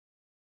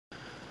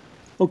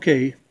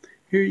Okay,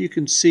 here you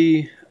can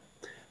see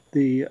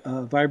the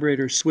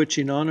vibrator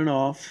switching on and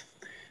off,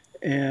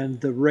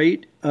 and the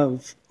rate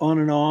of on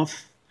and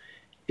off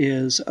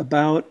is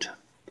about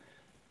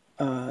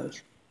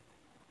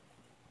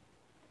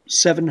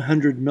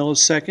 700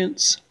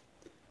 milliseconds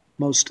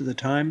most of the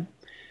time,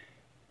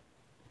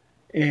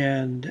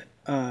 and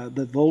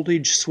the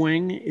voltage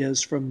swing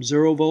is from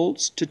 0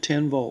 volts to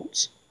 10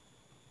 volts.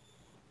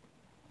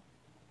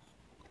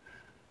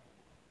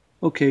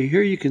 Okay,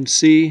 here you can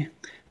see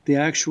the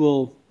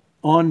actual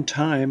on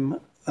time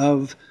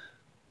of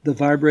the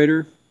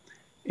vibrator,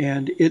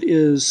 and it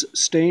is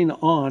staying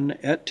on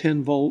at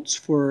 10 volts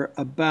for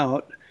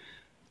about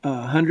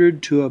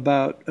 100 to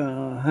about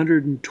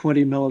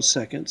 120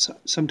 milliseconds.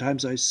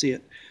 Sometimes I see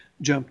it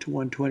jump to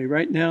 120.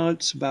 Right now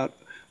it's about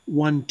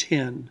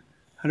 110,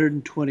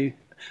 120,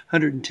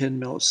 110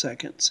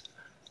 milliseconds.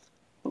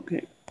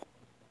 Okay.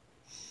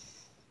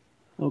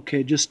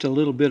 Okay, just a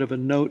little bit of a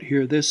note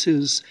here. This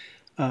is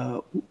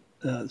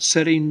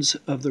settings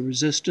of the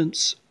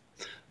resistance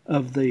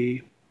of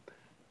the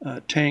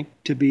tank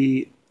to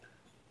be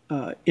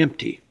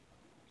empty,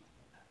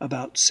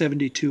 about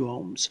 72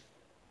 ohms.